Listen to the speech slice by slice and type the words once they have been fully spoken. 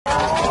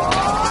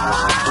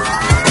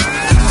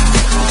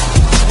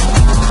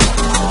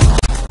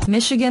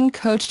Michigan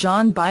coach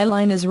John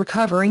Beilein is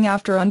recovering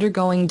after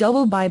undergoing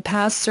double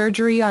bypass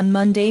surgery on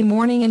Monday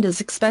morning and is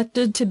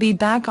expected to be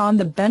back on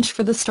the bench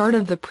for the start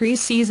of the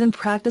preseason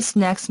practice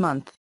next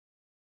month.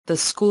 The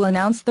school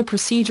announced the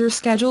procedure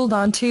scheduled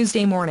on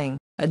Tuesday morning,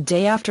 a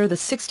day after the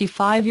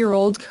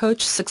 65-year-old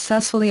coach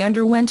successfully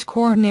underwent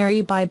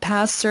coronary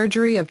bypass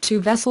surgery of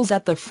 2 vessels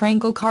at the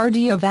Frankel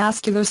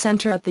Cardiovascular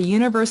Center at the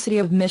University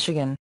of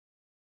Michigan.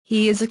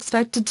 He is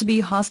expected to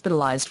be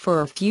hospitalized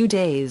for a few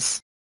days.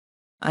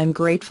 "I'm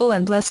grateful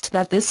and blessed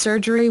that this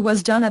surgery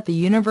was done at the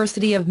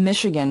University of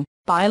Michigan,"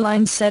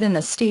 Beilein said in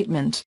a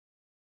statement.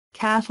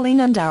 "Kathleen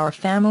and our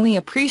family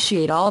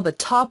appreciate all the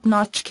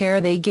top-notch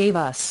care they gave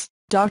us.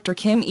 Dr.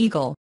 Kim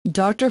Eagle,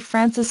 Dr.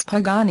 Francis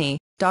Pagani,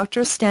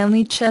 Dr.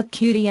 Stanley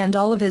Chetcuti and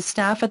all of his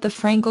staff at the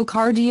Frankel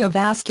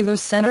Cardiovascular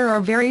Center are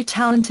very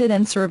talented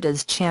and served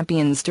as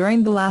champions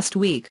during the last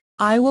week.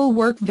 I will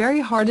work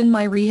very hard in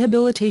my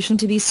rehabilitation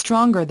to be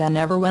stronger than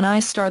ever when I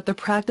start the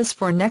practice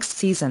for next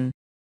season."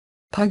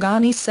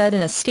 Pagani said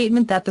in a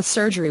statement that the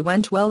surgery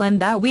went well and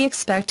that we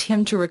expect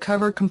him to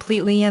recover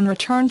completely and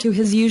return to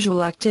his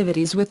usual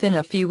activities within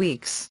a few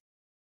weeks.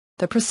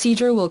 The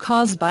procedure will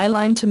cause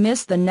Beilein to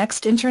miss the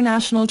next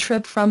international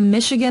trip from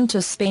Michigan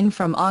to Spain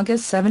from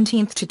August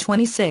 17 to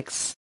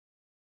 26.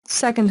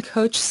 Second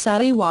coach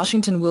Saddi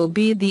Washington will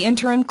be the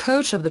interim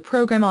coach of the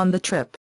program on the trip.